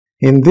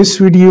In this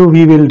video,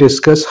 we will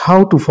discuss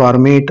how to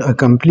format a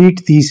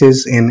complete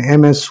thesis in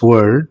MS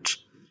Word.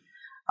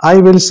 I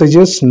will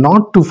suggest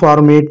not to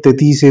format the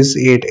thesis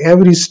at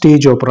every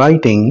stage of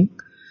writing,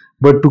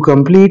 but to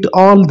complete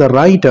all the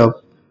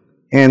write-up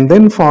and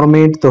then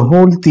format the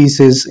whole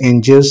thesis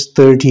in just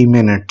 30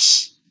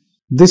 minutes.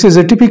 This is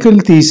a typical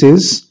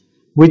thesis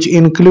which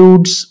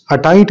includes a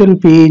title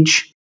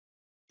page,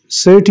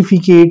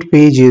 certificate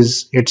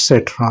pages,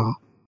 etc.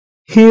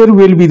 Here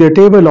will be the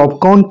table of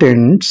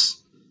contents,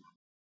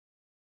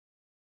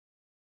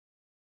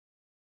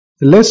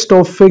 list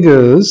of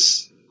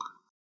figures,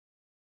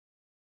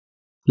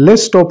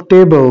 list of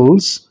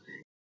tables,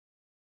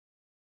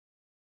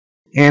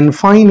 and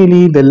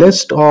finally the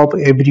list of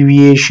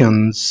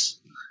abbreviations.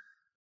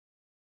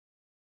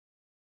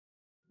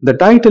 The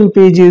title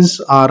pages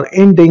are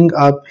ending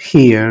up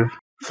here.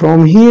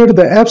 From here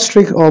the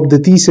abstract of the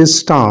thesis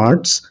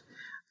starts.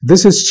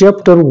 This is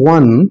chapter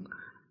 1,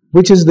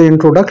 which is the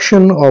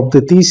introduction of the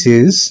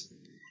thesis.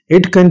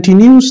 It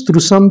continues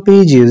through some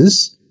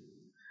pages.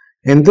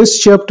 In this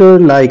chapter,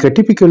 like a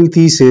typical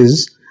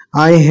thesis,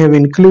 I have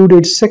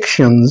included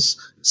sections,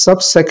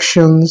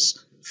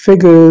 subsections,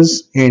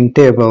 figures, and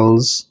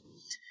tables.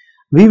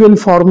 We will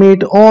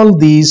format all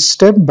these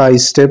step by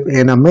step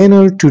in a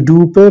manner to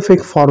do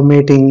perfect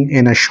formatting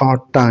in a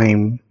short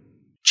time.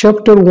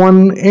 Chapter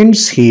 1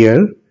 ends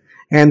here,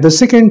 and the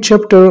second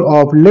chapter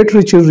of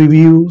literature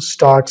review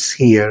starts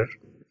here.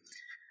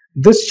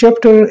 This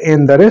chapter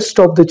and the rest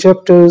of the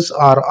chapters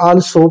are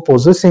also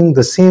possessing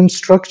the same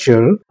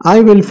structure. I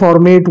will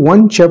format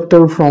one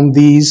chapter from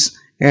these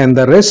and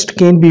the rest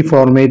can be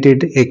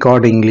formatted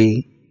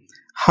accordingly.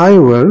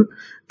 However,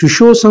 to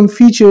show some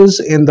features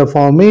in the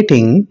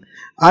formatting,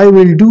 I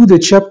will do the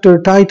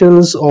chapter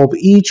titles of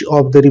each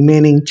of the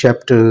remaining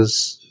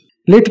chapters.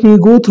 Let me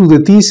go through the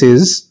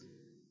thesis.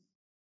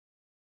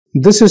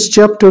 This is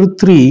chapter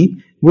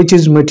 3, which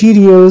is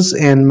materials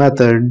and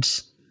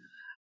methods.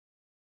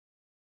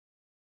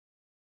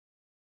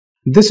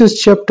 This is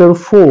chapter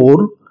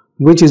 4,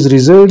 which is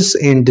results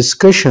and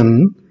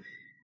discussion.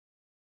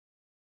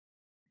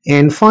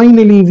 And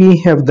finally, we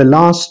have the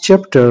last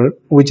chapter,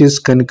 which is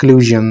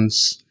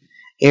conclusions.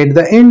 At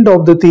the end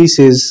of the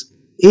thesis,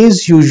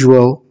 as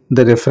usual,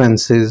 the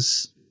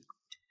references.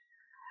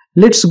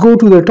 Let's go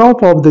to the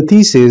top of the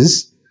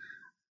thesis.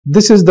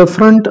 This is the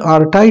front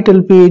or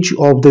title page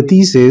of the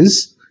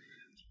thesis.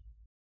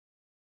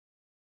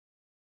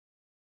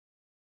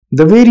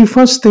 The very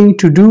first thing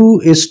to do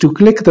is to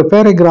click the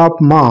paragraph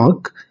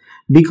mark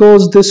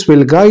because this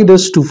will guide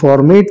us to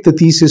format the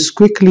thesis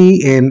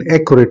quickly and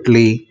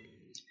accurately.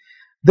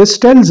 This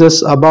tells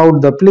us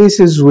about the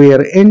places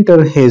where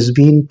enter has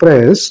been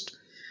pressed,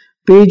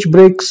 page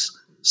breaks,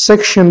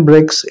 section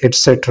breaks,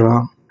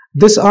 etc.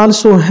 This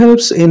also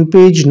helps in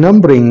page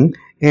numbering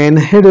and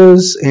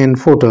headers and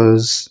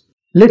footers.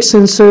 Let's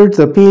insert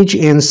the page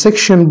and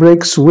section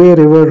breaks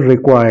wherever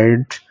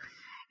required.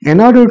 In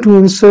order to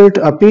insert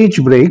a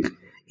page break,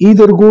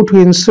 either go to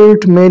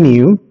Insert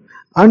menu,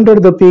 under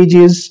the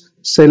Pages,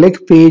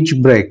 select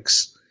Page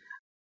Breaks,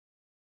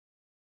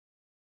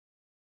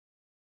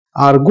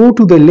 or go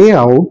to the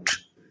Layout,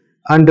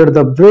 under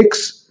the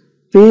Breaks,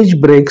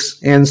 Page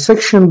Breaks and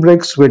Section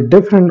Breaks with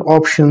different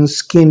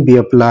options can be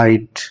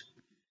applied.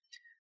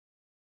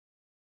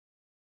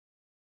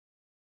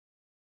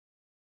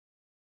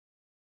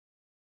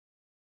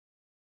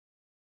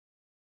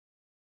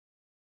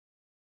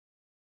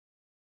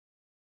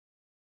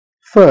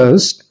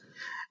 First,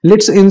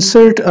 let's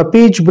insert a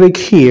page break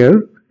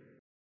here.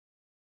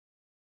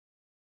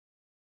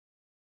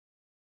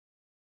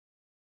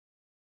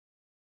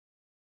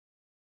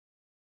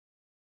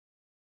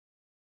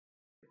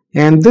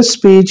 And this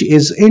page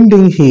is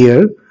ending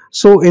here,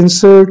 so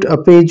insert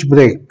a page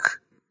break.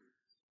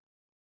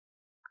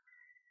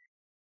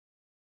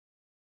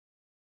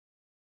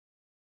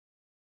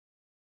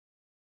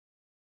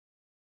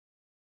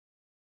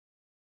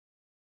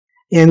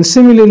 And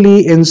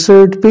similarly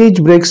insert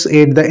page breaks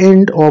at the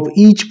end of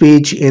each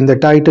page in the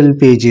title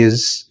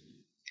pages.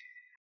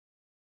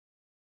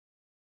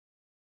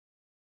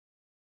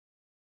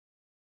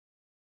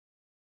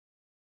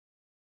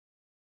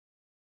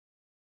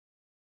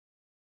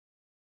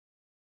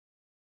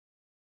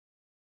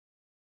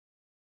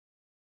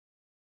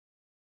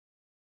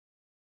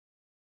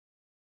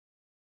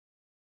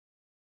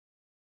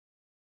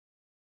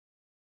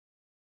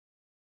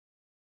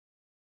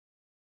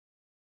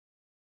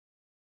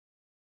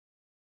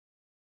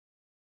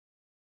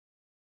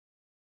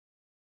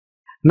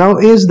 Now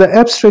as the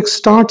abstract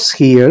starts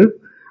here,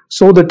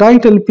 so the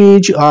title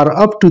page are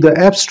up to the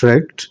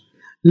abstract,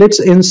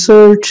 let's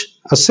insert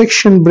a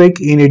section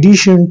break in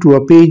addition to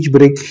a page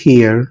break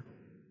here.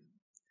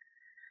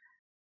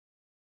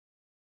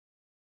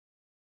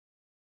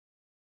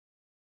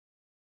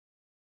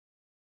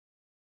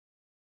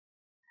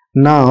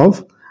 Now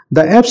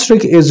the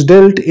abstract is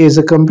dealt as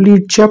a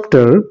complete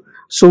chapter,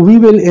 so we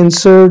will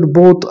insert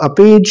both a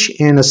page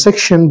and a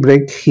section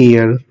break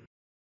here.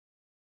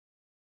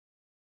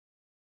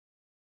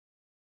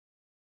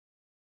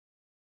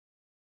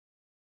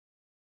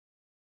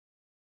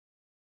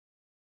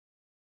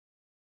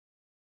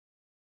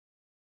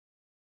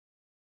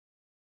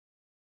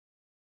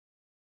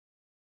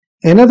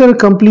 Another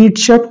complete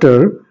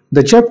chapter,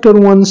 the chapter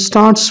 1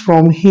 starts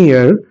from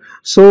here,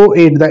 so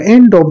at the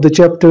end of the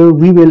chapter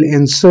we will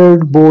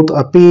insert both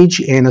a page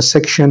and a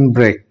section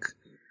break.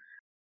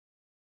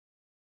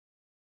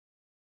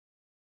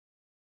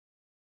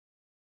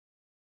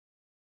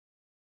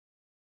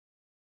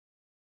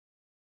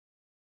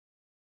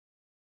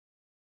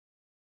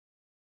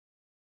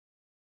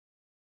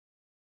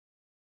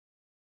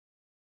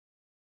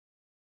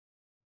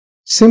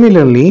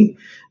 Similarly,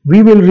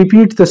 we will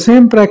repeat the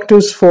same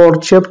practice for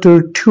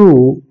chapter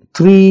 2,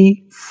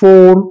 3,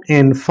 4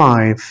 and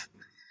 5.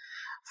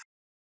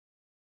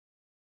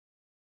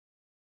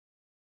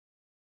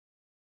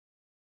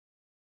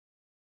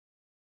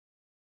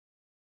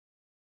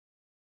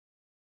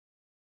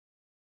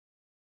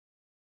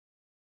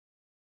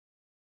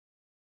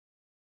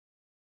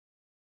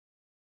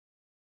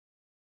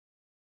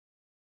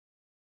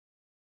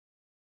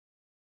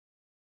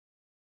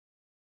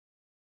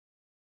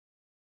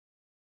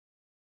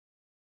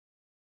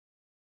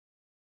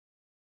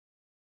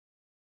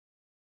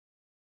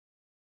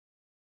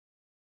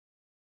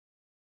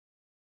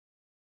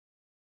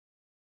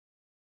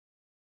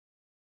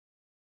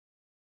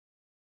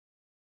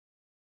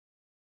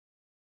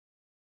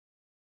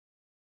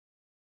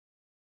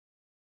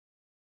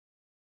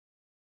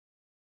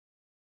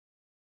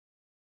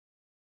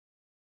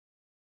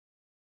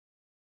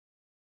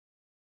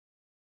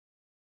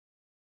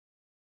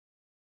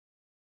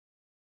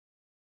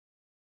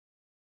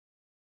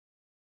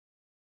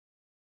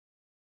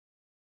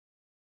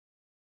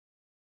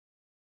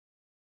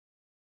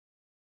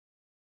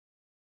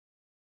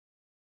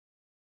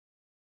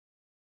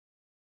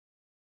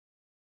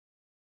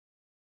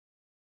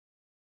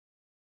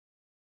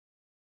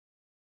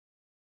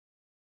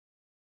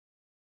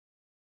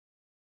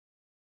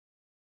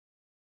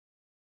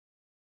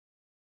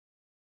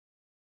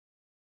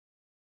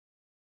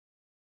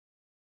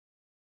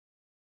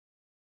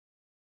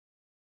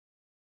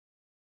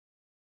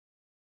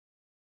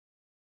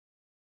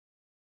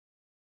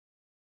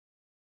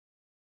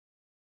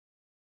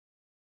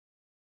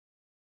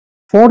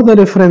 For the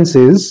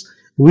references,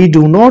 we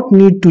do not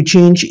need to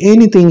change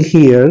anything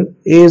here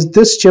as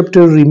this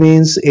chapter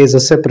remains as a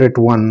separate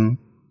one.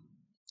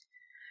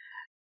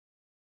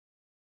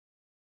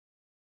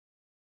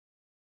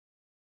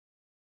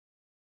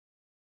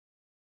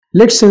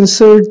 Let's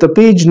insert the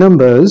page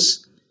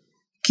numbers,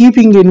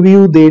 keeping in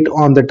view that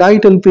on the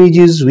title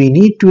pages we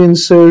need to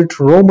insert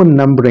Roman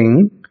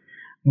numbering,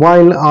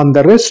 while on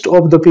the rest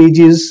of the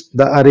pages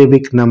the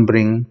Arabic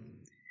numbering.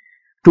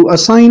 To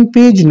assign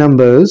page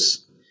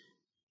numbers,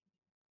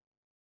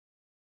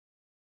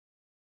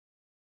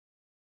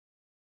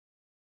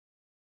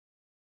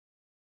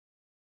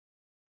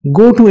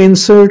 go to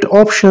Insert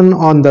option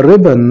on the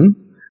ribbon.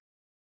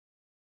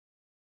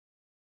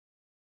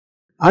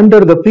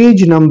 Under the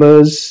page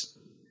numbers,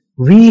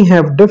 we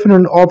have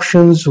different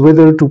options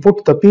whether to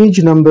put the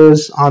page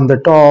numbers on the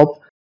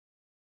top,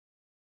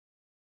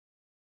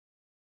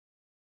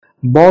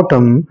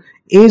 bottom,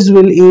 as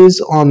well as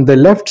on the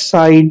left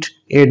side,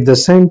 at the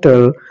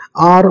center,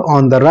 or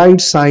on the right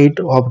side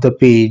of the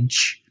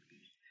page.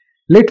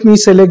 Let me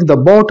select the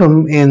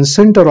bottom and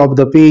center of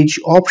the page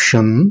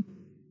option.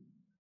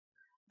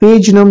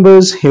 Page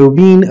numbers have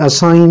been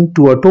assigned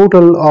to a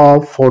total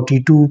of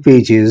 42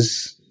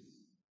 pages.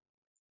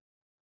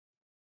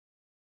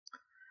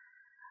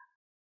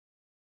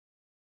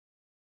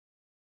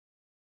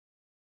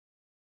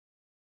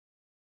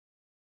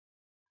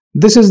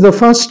 This is the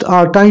first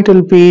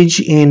title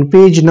page and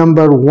page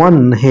number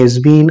 1 has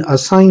been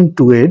assigned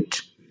to it.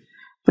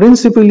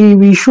 Principally,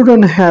 we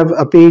shouldn't have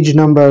a page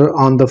number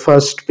on the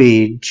first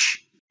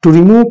page. To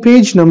remove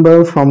page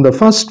number from the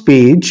first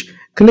page,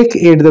 click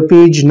at the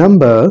page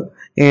number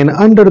and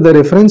under the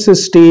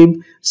References tab,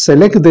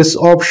 select this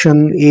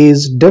option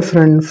as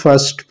Different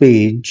First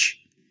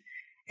Page.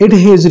 It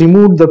has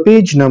removed the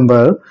page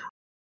number,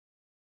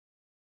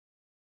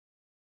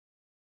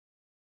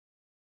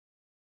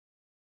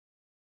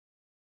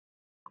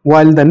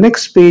 while the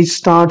next page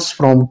starts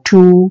from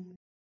 2,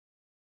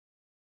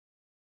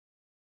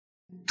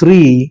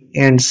 3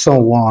 and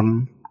so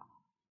on.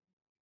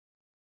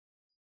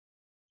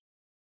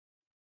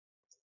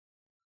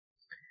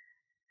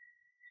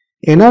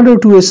 In order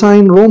to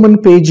assign Roman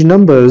page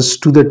numbers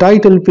to the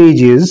title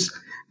pages,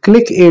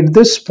 click at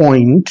this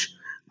point.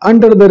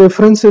 Under the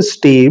References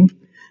tab,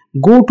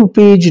 go to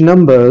Page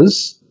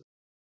Numbers,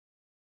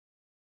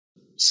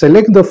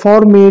 select the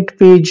Format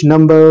Page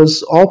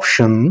Numbers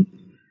option.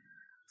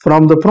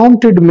 From the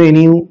prompted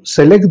menu,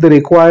 select the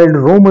required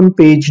Roman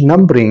page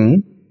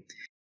numbering.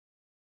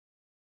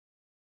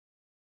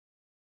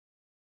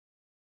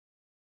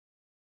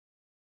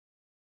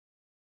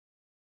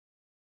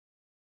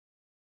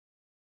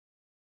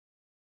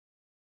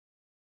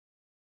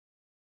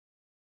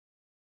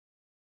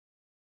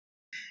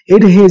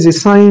 It has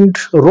assigned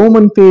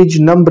Roman page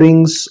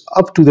numberings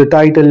up to the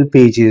title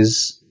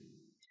pages.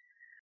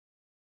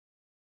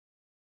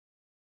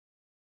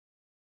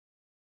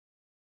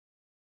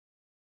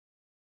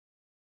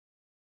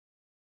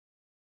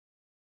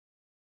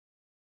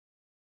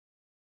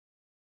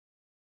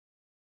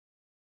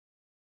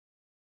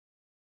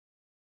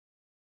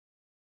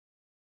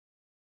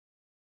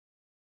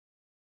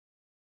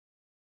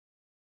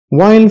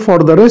 while for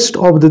the rest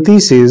of the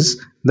thesis,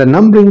 the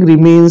numbering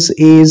remains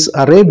as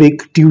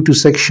Arabic due to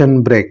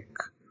section break.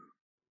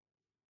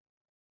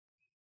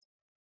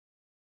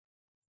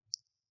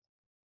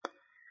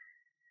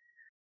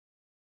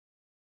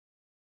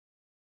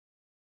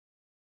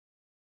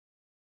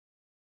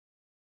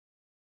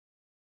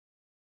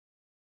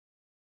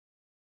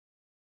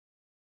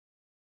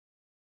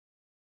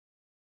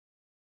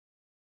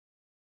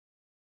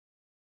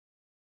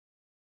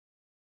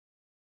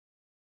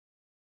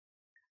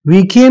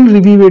 We can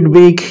review it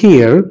back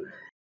here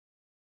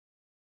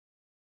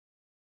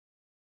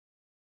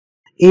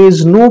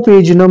is no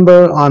page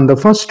number on the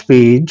first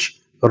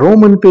page,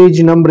 Roman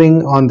page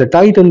numbering on the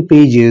title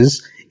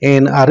pages,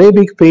 and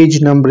Arabic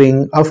page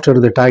numbering after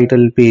the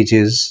title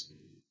pages.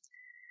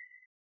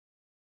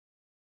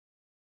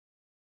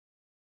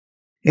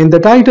 In the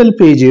title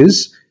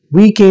pages,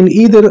 we can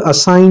either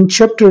assign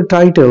chapter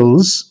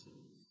titles,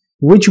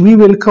 which we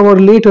will cover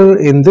later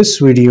in this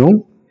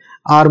video,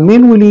 or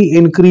manually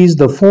increase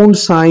the font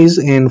size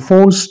and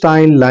font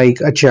style like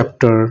a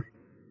chapter.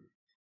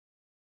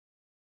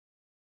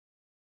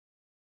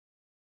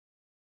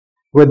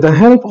 With the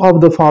help of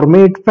the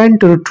Format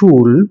Painter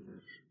tool,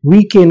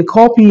 we can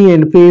copy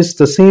and paste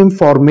the same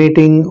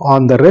formatting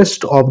on the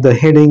rest of the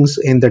headings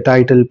in the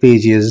title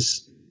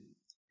pages.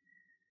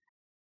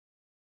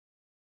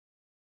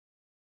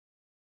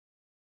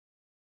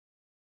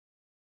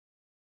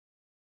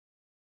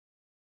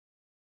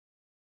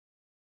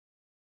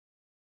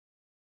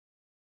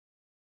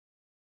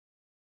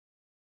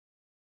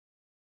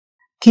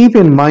 Keep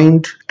in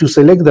mind to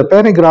select the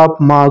paragraph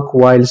mark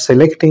while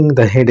selecting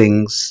the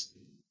headings.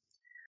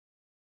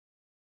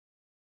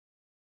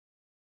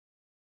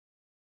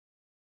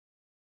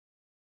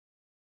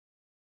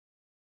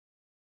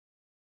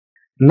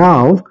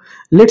 Now,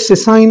 let's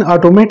assign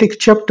automatic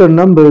chapter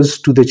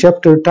numbers to the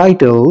chapter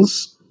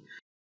titles.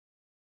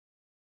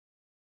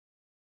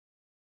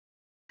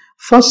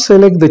 First,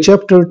 select the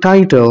chapter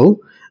title,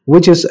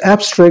 which is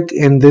abstract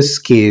in this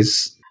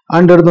case.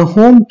 Under the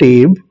Home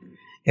tab,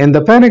 in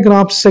the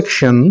paragraph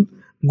section,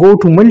 go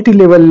to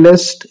Multi-Level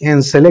List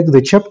and select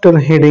the chapter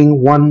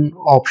heading 1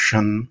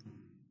 option.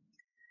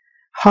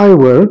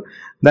 However,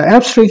 the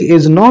abstract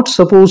is not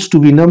supposed to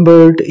be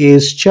numbered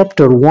as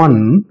chapter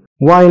 1,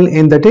 while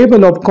in the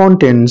table of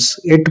contents,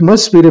 it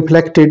must be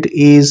reflected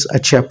as a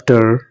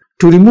chapter.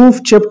 To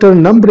remove chapter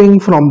numbering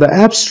from the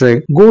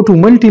abstract, go to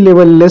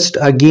Multi-Level List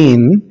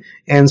again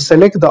and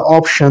select the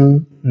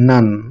option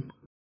None.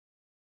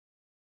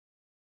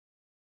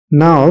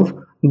 Now,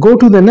 go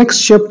to the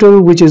next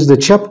chapter, which is the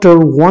chapter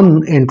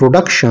 1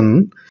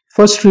 Introduction.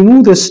 First,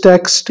 remove this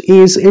text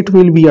as it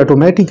will be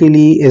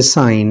automatically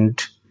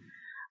assigned.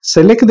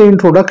 Select the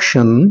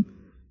introduction,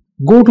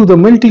 go to the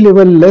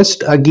multi-level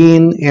list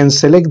again and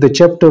select the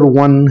chapter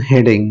 1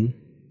 heading.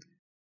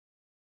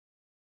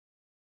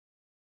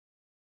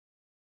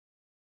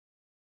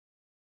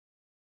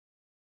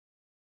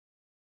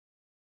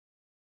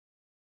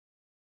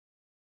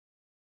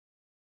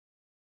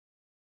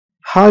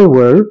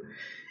 However,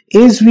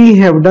 as we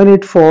have done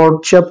it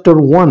for chapter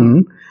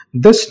 1,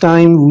 this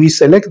time we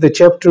select the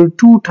chapter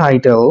 2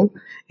 title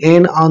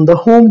and on the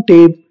Home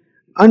tab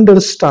under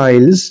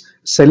Styles,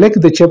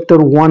 select the chapter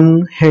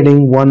 1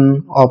 heading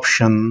 1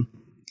 option.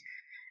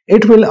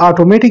 It will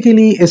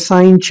automatically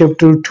assign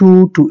chapter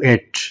 2 to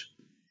it.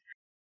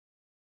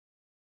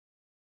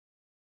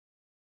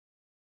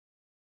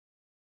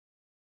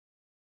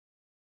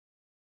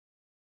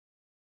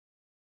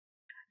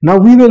 Now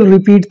we will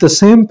repeat the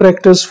same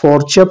practice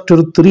for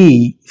chapter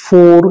 3,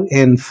 4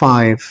 and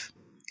 5.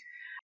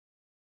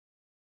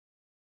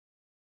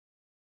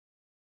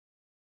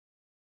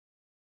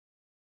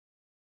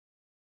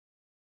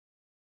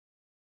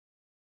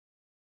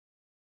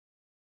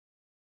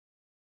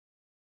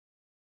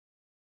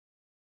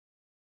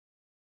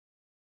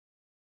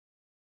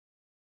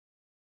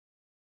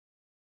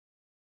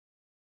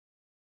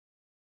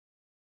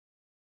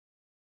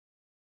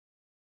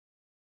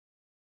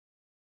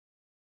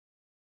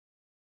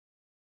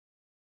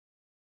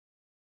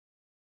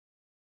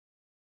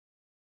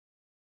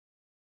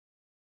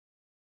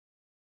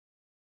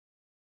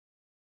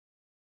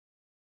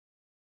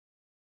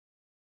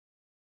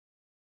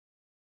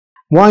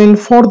 While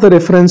for the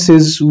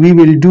references we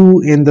will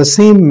do in the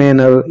same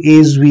manner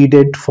as we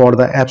did for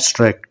the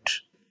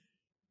abstract.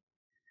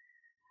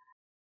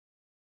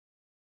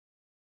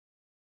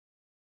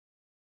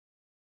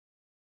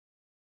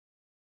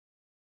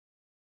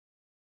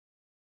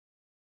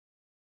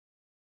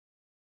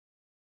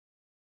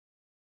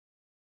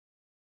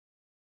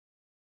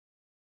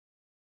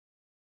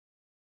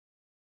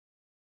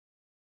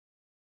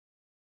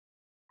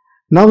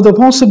 Now the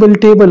possible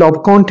table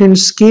of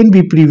contents can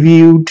be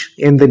previewed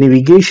in the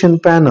navigation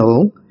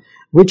panel,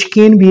 which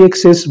can be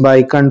accessed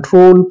by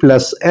Ctrl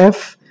plus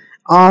F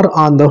or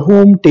on the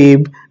Home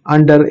tab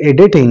under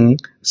Editing,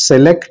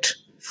 select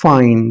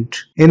Find.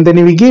 In the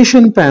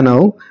navigation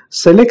panel,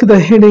 select the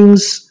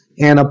headings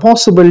and a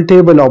possible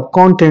table of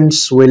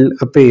contents will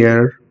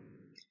appear.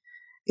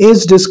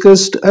 As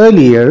discussed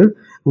earlier,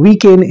 we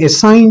can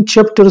assign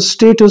chapter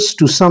status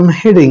to some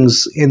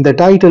headings in the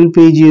title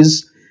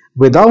pages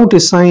without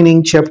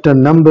assigning chapter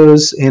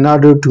numbers in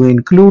order to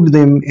include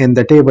them in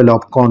the table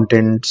of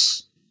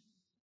contents.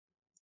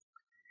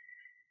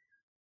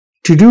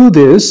 To do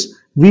this,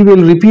 we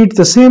will repeat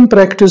the same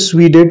practice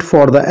we did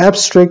for the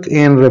abstract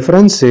and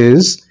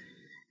references,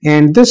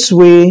 and this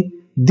way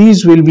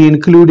these will be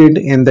included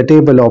in the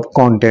table of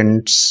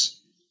contents.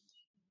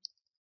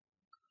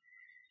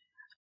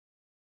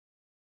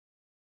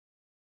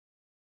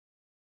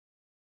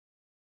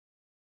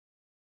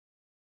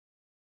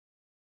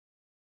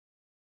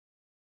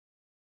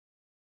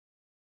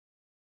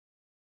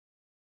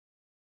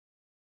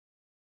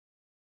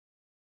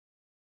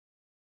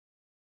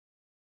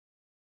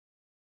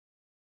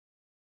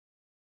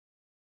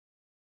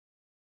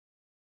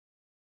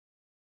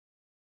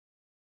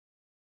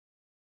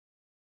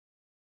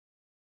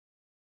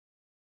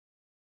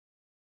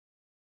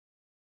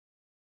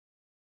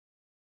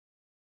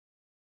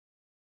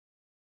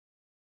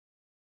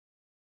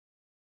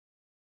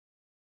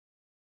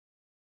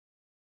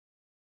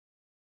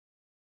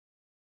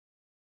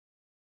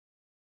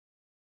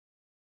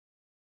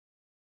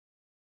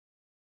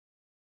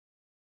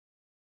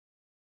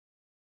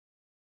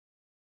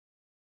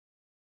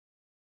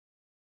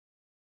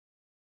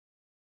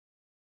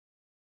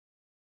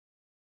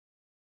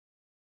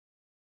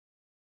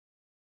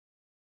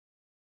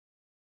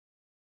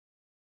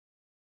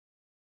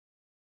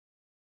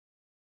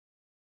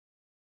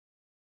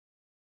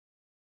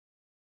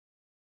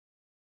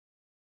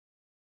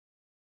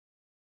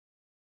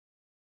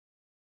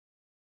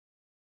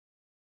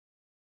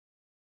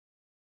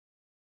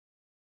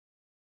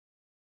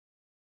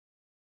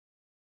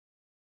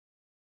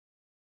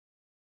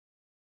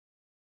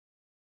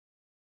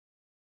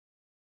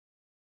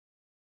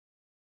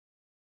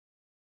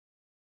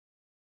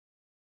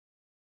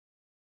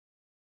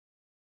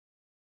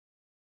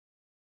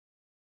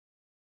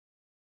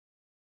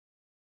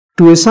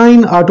 To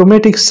assign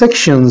automatic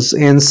sections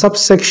and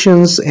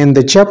subsections in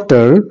the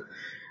chapter,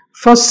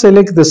 first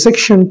select the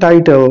section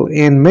title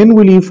and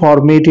manually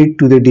format it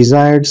to the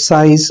desired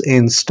size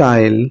and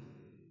style.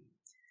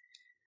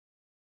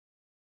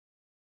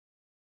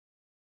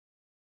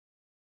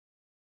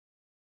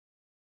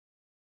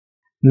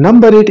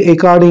 Number it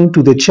according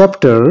to the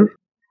chapter.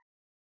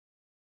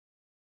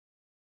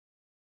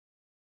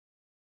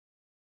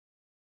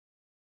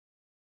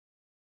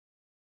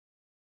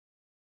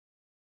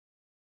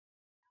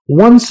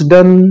 Once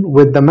done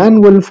with the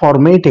manual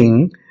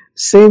formatting,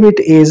 save it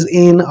as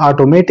in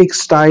automatic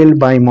style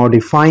by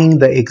modifying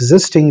the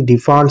existing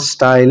default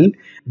style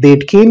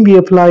that can be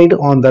applied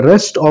on the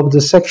rest of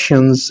the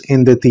sections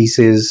in the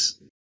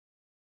thesis.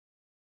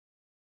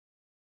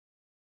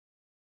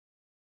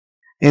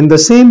 In the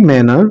same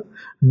manner,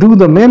 do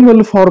the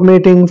manual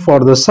formatting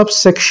for the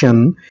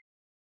subsection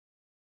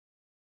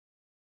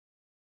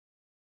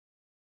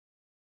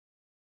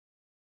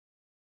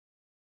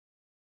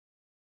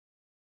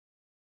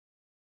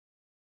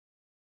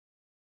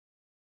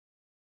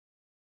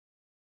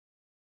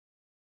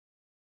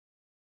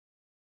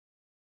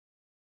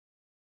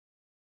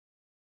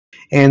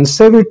and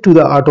save it to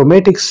the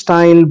automatic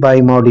style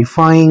by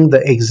modifying the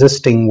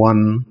existing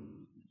one.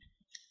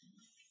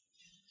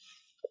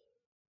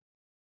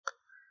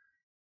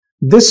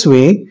 This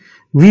way,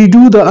 we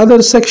do the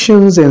other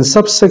sections and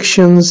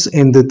subsections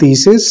in the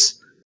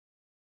thesis.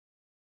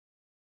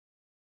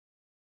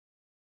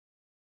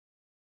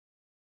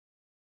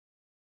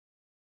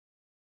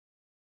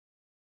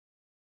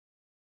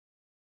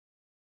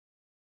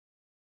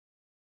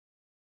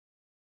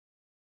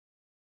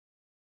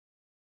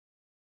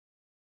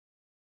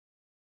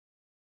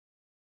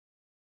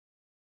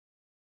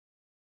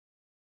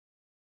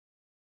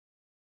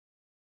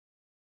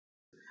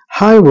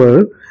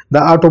 However, the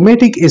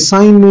automatic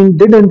assignment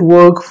didn't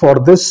work for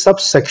this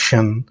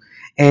subsection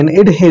and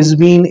it has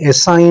been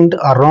assigned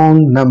a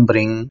wrong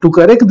numbering. To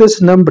correct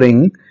this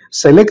numbering,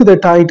 select the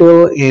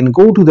title and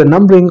go to the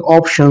numbering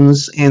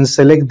options and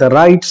select the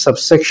right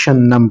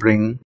subsection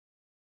numbering.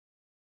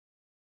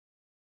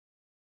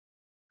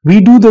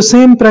 We do the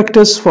same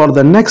practice for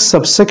the next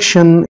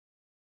subsection.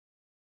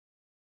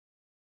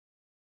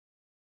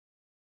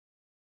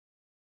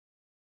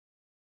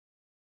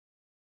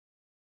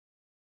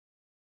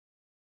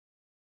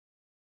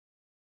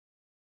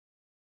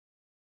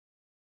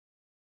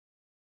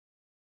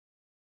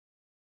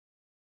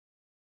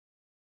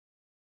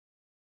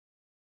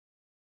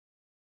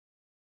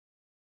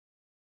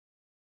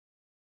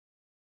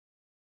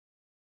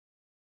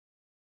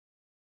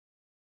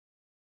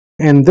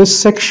 In this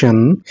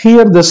section,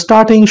 here the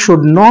starting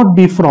should not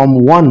be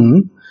from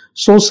 1,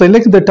 so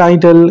select the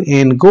title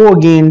and go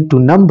again to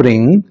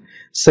numbering,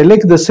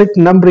 select the set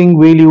numbering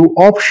value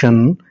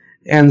option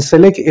and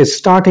select a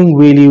starting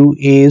value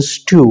as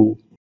 2.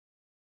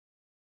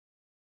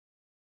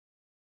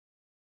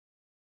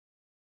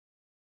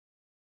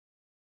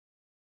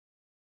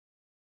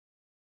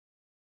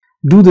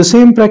 Do the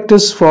same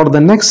practice for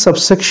the next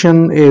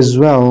subsection as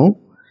well.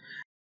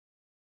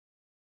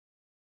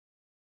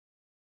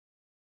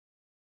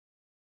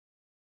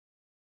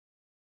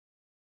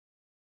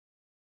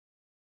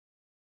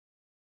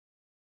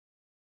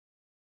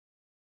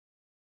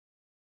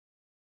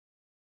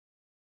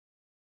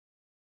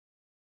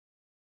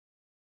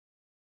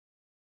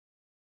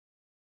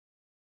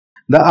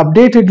 The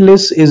updated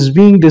list is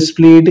being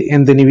displayed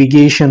in the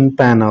navigation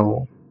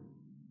panel.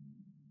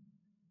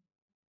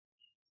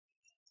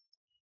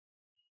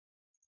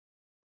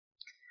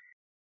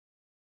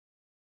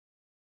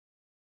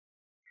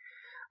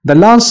 The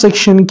last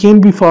section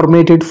can be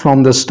formatted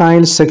from the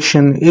Style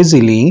section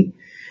easily.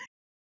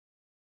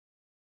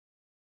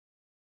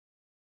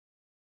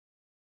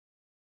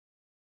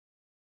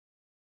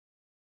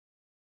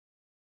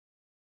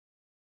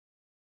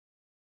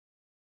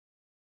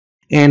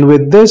 And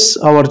with this,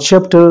 our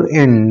chapter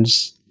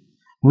ends.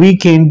 We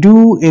can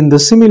do in the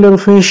similar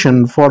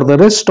fashion for the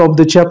rest of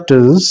the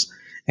chapters,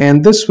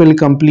 and this will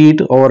complete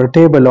our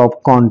table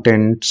of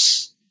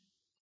contents.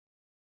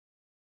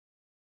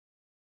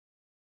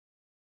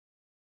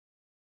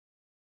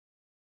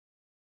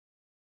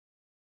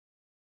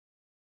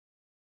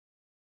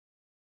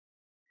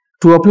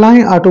 To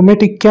apply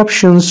automatic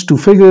captions to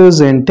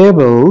figures and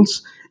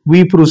tables,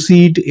 we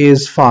proceed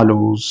as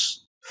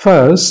follows.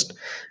 First,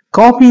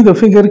 copy the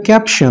figure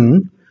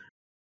caption.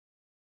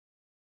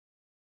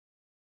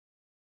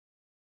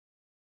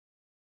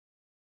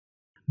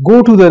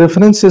 Go to the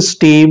References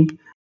tab,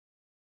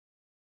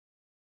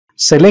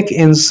 select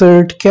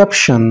Insert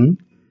Caption.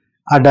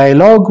 A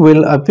dialog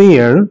will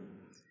appear.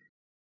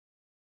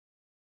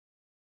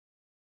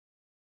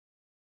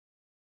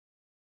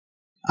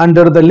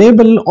 Under the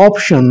Label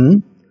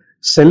option,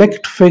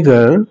 select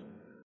Figure.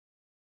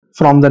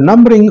 From the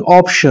Numbering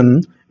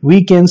option,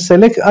 we can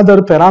select other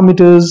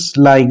parameters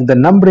like the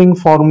numbering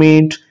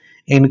format,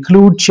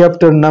 include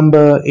chapter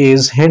number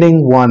as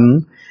heading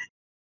 1,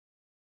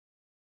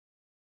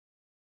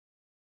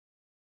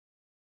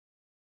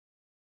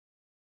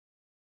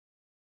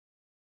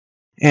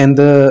 and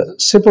the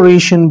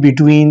separation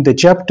between the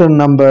chapter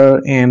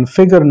number and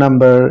figure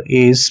number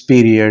is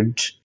period.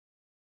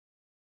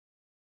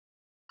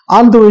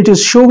 Although it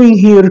is showing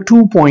here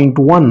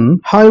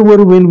 2.1,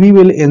 however when we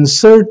will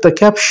insert the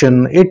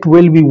caption it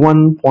will be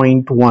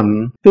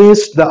 1.1.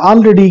 Paste the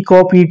already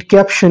copied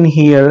caption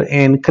here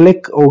and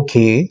click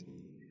OK.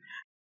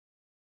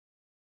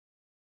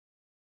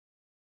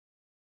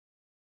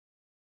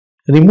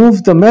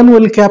 Remove the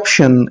manual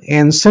caption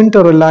and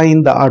center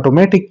align the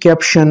automatic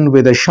caption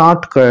with a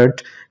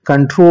shortcut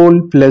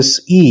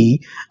Ctrl+E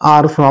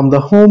or from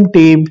the Home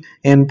tab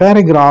in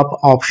Paragraph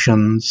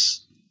Options.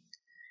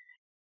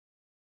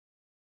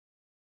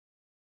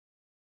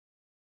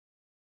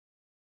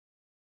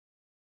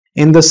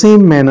 In the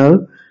same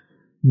manner,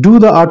 do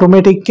the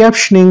automatic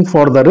captioning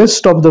for the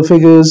rest of the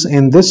figures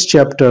in this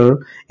chapter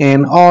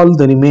and all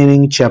the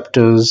remaining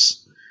chapters.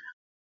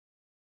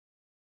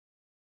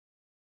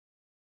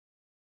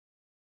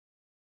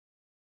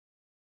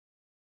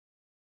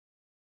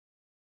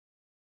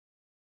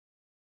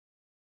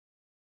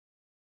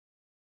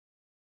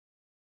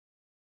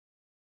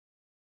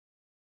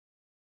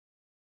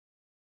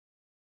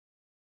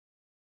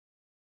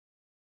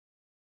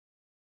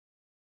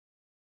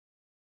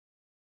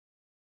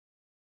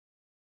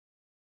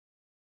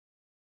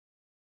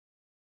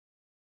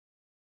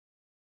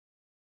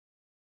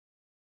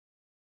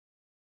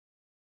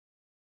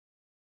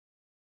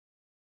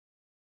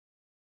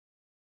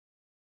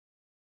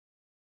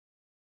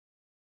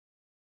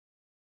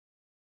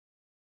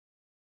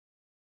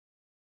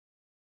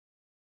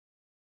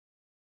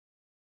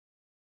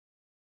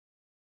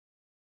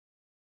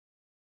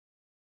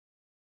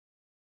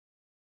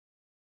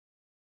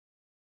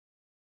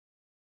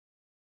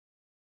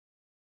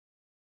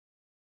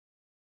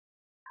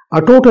 A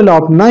total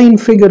of 9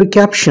 figure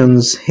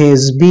captions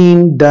has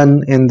been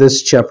done in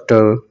this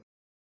chapter.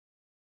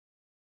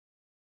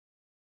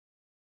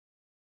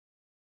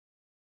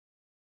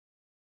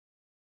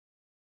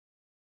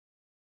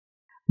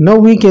 Now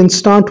we can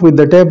start with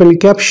the table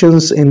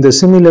captions in the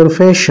similar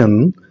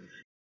fashion.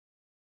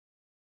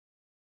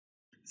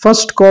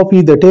 First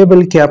copy the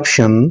table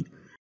caption,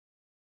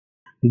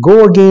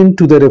 go again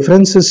to the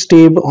References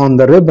tab on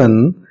the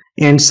ribbon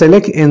and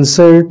select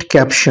Insert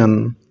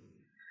Caption.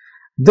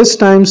 This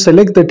time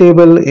select the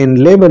table in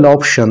Label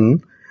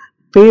option,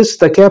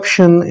 paste the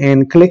caption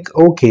and click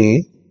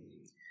OK.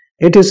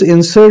 It is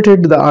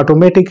inserted the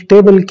automatic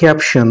table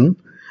caption.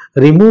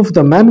 Remove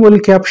the manual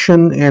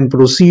caption and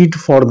proceed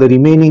for the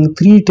remaining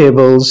 3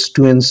 tables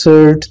to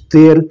insert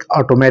their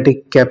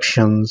automatic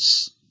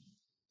captions.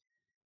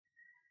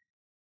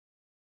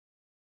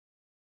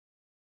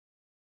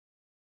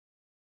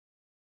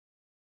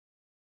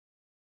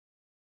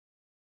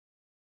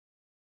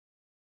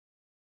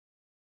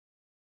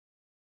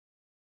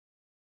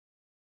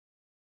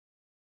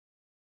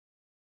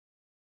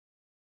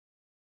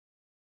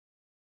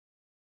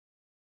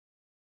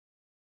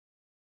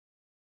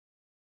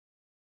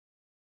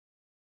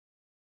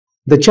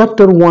 The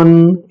chapter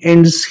 1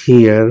 ends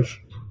here.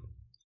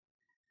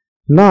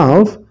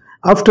 Now,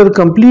 after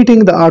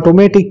completing the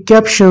automatic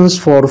captions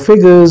for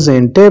figures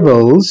and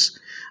tables,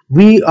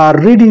 we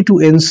are ready to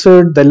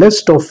insert the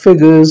list of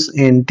figures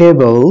and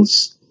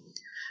tables.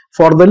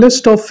 For the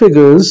list of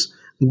figures,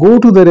 go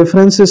to the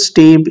References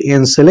tab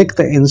and select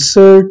the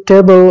Insert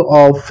Table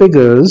of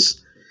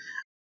Figures.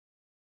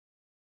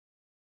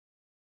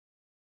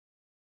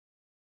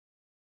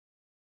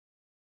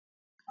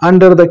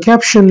 Under the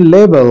caption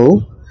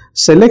label,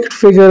 select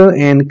figure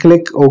and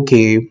click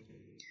OK.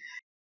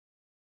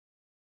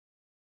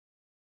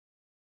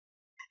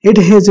 It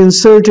has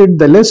inserted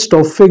the list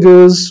of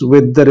figures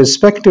with the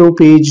respective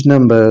page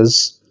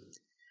numbers.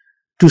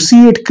 To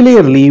see it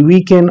clearly,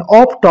 we can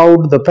opt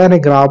out the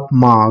paragraph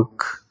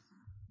mark.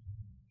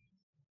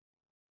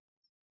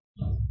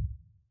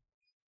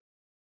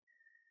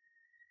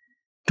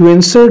 To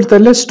insert the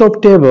list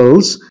of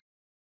tables,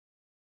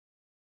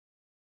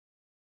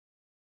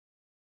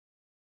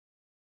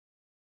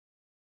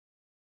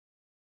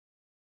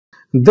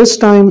 this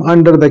time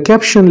under the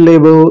caption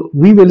label,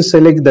 we will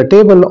select the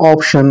table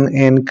option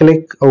and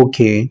click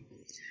OK.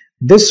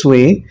 This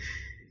way,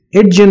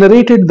 it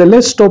generated the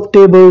list of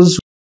tables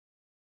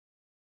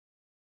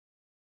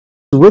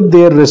with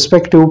their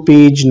respective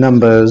page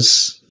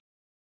numbers.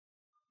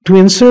 To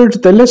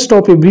insert the list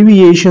of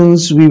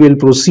abbreviations, we will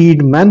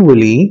proceed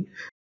manually.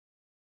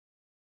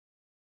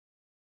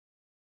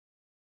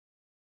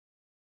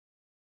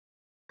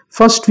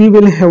 First, we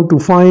will have to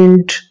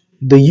find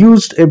the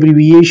used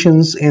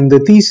abbreviations in the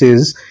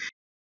thesis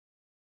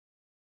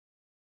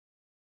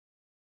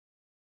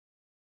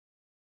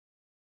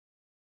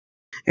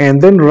and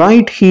then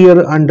right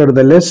here under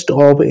the list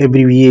of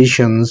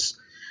abbreviations.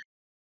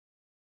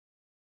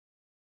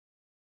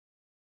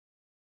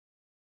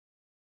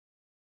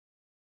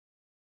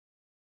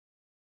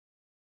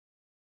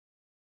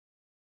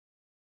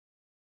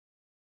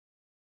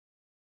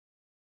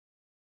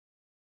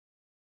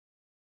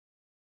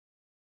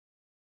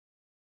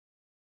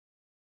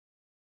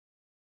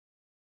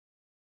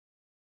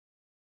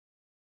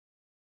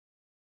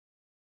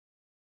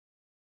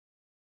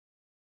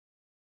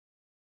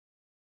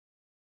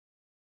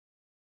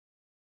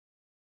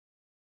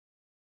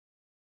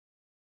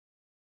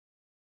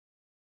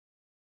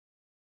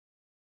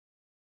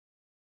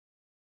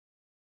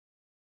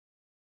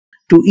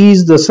 To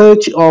ease the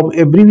search of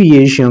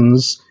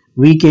abbreviations,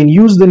 we can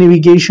use the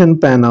navigation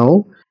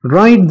panel,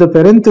 write the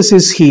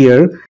parenthesis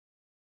here,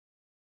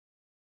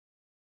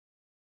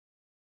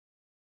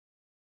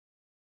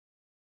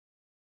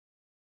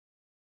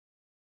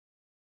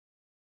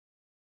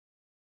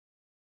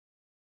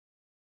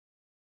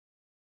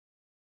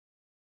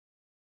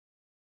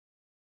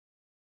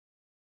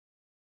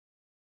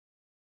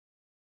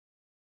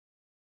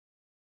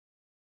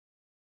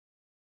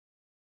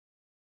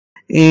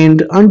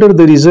 and under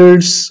the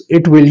results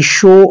it will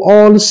show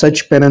all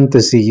such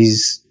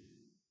parentheses.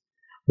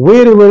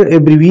 Wherever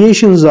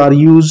abbreviations are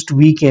used,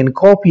 we can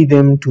copy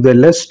them to the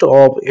list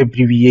of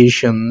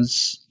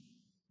abbreviations.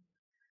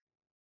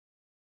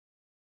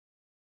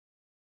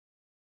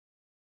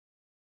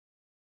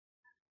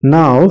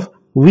 Now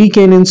we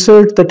can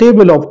insert the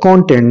table of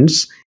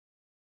contents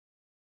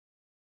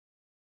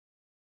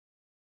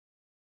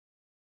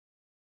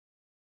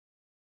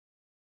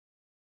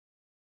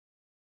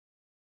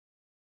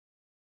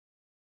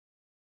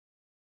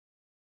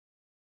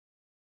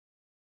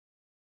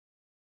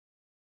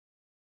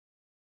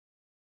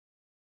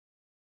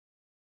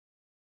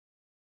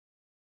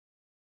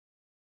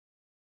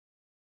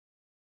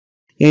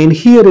and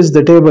here is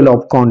the table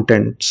of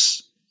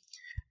contents.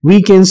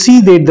 We can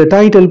see that the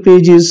title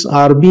pages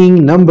are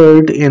being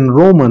numbered in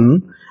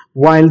Roman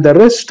while the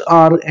rest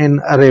are in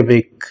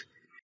Arabic.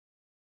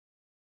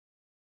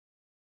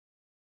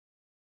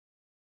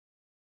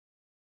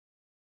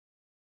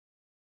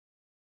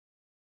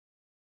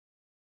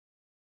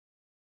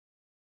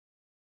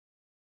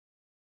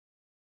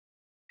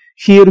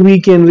 Here we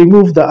can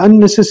remove the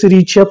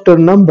unnecessary chapter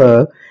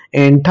number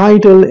and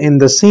title in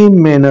the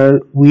same manner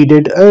we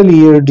did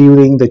earlier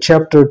during the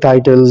chapter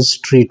titles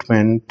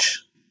treatment.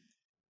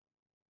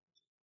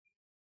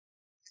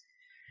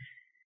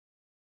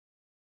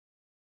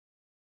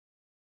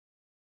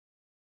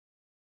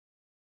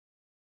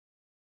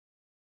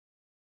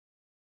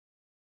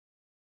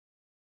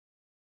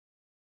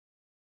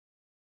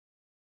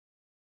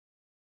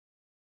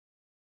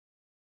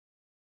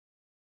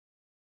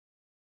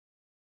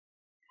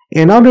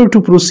 In order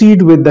to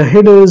proceed with the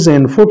headers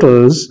and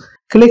footers,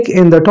 click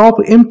in the top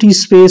empty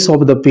space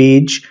of the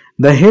page.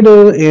 The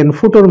header and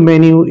footer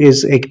menu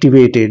is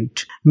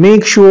activated.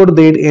 Make sure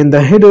that in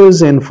the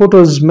headers and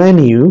footers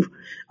menu,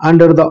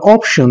 under the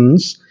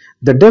options,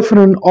 the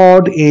different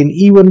odd and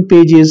even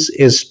pages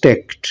is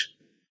ticked.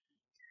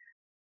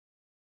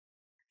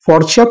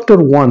 For chapter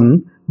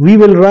 1, we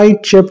will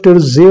write chapter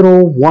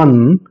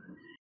 01,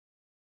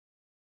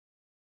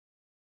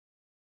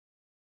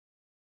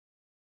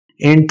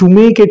 and to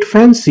make it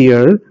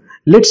fancier,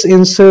 let's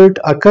insert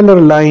a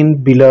color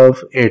line below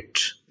it.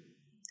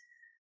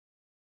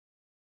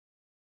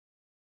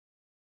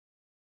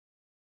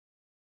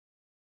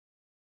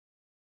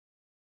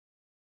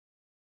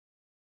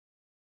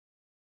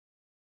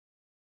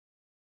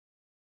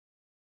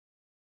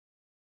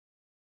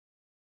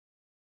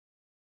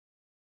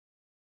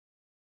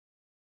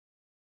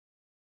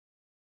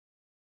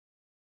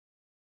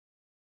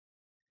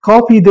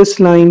 Copy this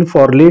line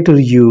for later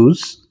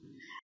use.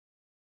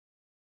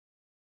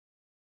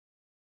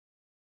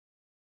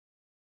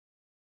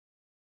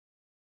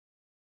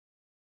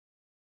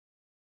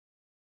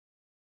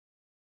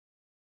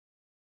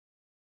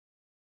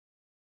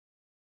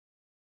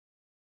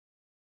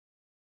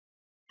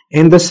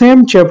 In the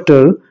same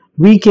chapter,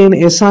 we can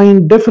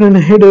assign different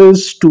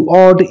headers to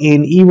odd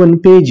and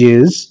even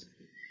pages.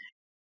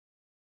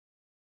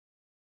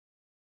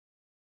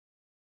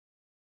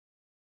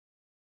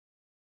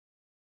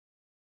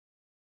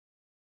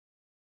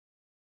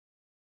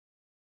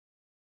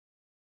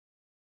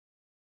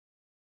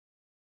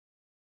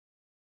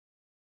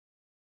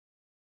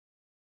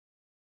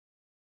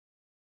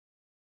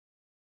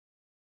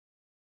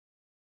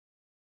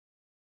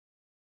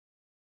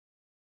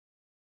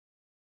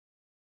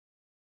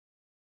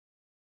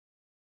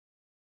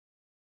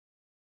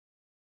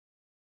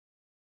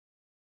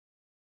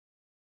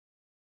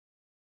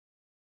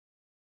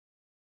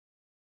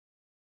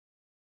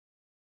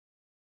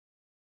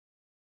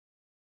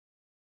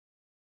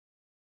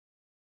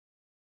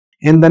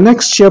 In the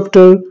next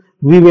chapter,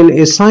 we will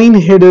assign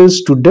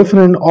headers to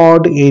different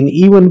odd and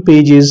even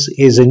pages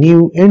as a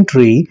new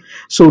entry,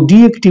 so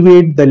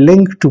deactivate the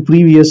link to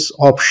previous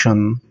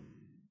option.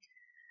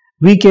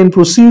 We can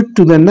proceed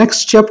to the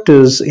next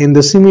chapters in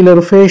the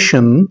similar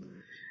fashion.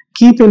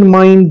 Keep in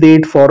mind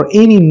that for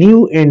any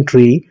new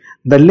entry,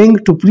 the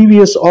link to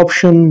previous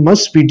option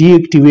must be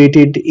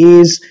deactivated,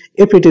 as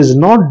if it is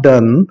not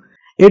done,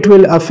 it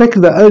will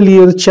affect the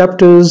earlier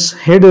chapters'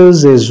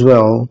 headers as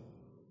well.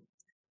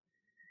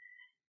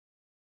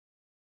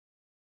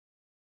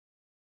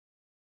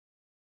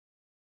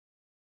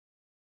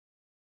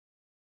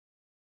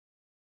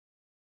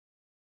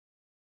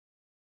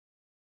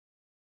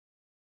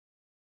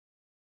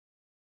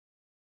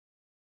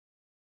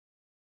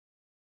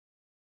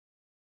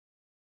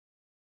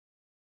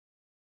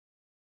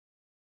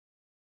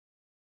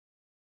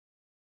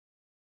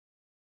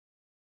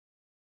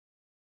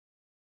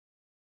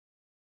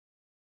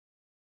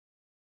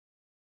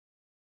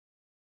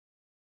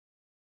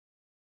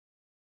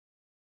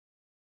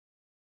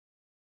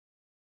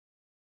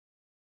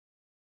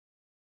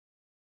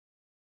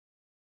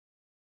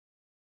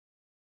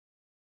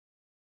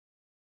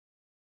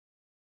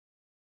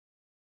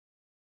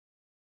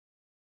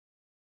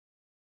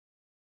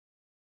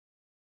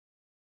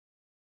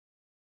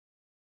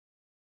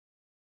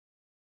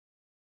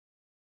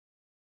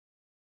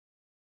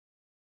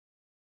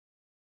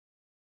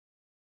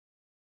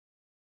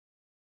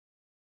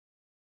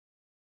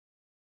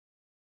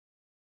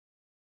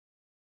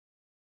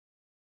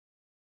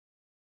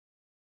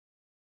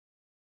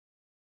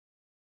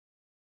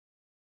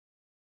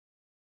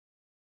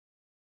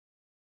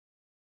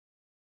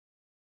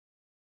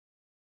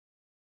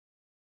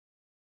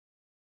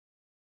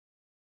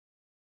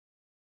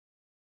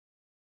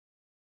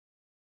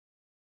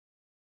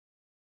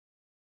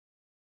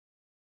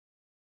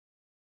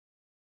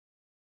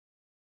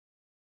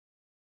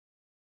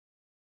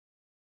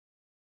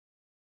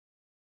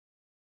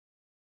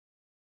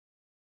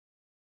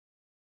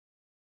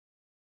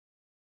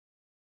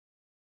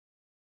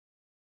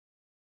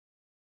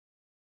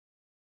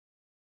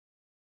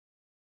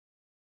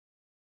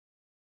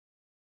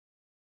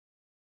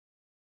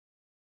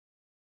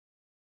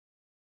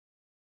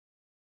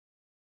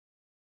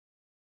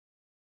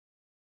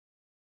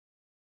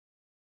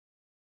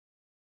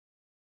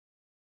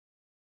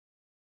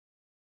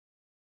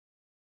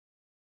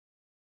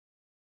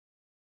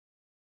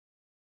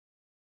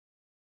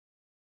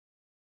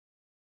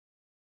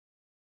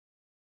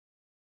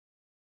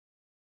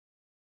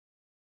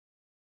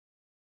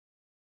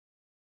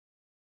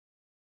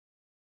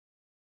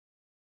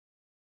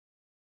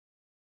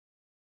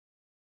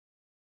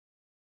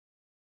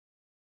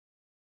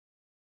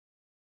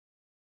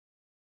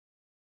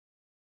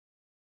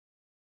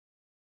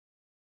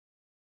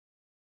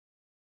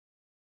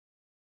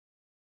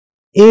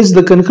 As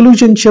the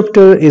conclusion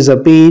chapter is a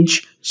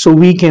page, so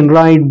we can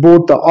write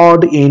both the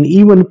odd and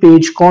even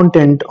page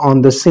content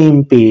on the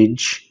same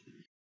page.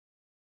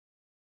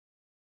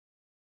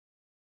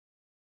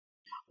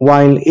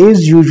 While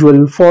as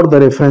usual for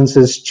the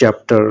references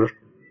chapter.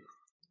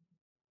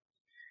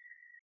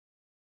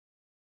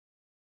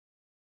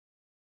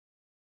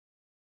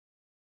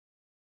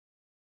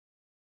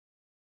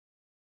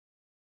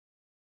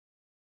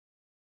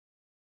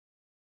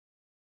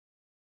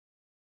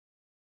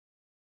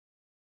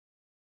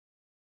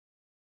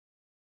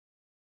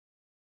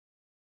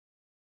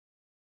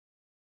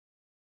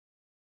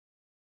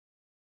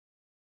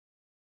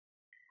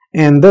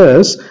 And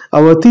thus,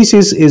 our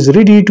thesis is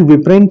ready to be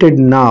printed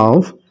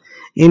now.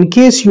 In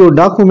case your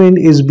document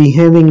is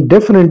behaving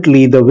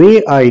differently the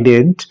way I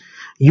did,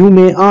 you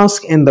may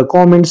ask in the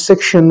comment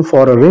section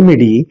for a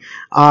remedy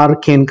or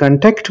can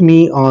contact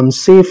me on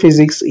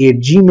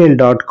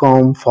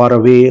sayphysics@gmail.com for a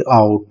way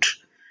out.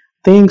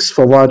 Thanks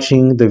for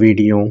watching the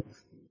video.